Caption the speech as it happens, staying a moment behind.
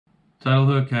Tidal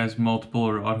Hook has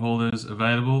multiple rod holders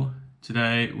available.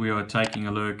 Today we are taking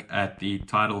a look at the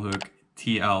Tidal Hook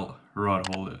TL rod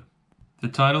holder. The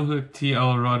Tidal Hook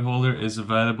TL rod holder is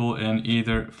available in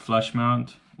either flush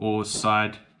mount or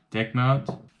side deck mount.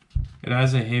 It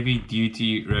has a heavy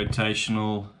duty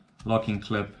rotational locking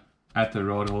clip at the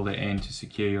rod holder end to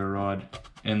secure your rod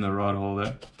in the rod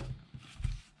holder.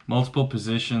 Multiple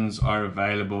positions are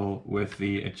available with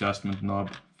the adjustment knob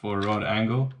for rod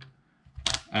angle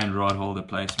and rod holder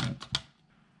placement.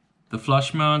 The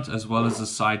flush mount as well as the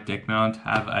side deck mount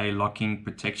have a locking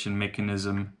protection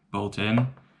mechanism built in.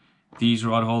 These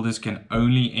rod holders can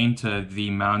only enter the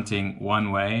mounting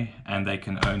one way and they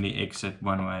can only exit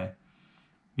one way,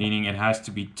 meaning it has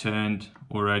to be turned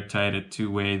or rotated to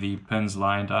where the pins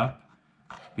lined up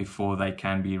before they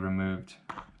can be removed,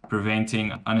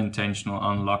 preventing unintentional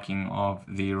unlocking of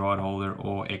the rod holder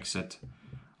or exit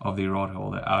of the rod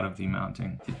holder out of the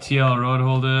mounting. The TL rod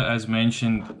holder, as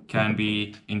mentioned, can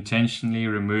be intentionally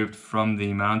removed from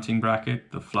the mounting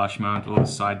bracket, the flush mount or the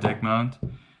side deck mount.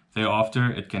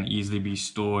 Thereafter, it can easily be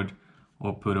stored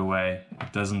or put away.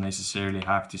 It doesn't necessarily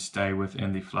have to stay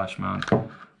within the flush mount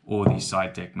or the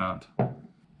side deck mount.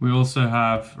 We also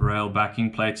have rail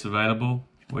backing plates available,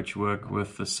 which work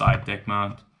with the side deck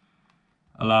mount,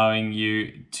 allowing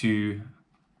you to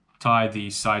tie the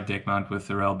side deck mount with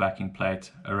the rail backing plate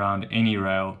around any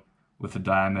rail with a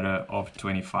diameter of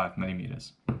 25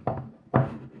 millimeters.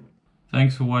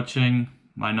 Thanks for watching.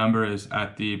 My number is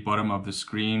at the bottom of the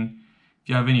screen. If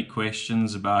you have any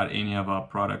questions about any of our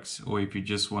products, or if you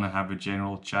just want to have a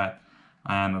general chat,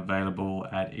 I am available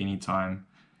at any time.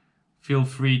 Feel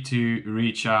free to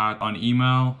reach out on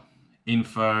email,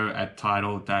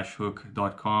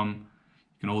 info@tidal-hook.com.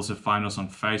 You can also find us on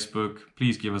Facebook.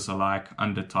 Please give us a like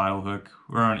under Tidal Hook.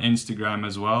 We're on Instagram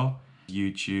as well,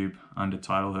 YouTube under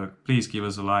Tidal Hook. Please give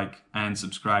us a like and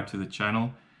subscribe to the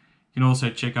channel. You can also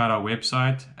check out our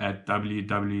website at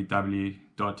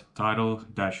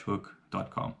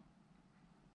www.tidal-hook.com.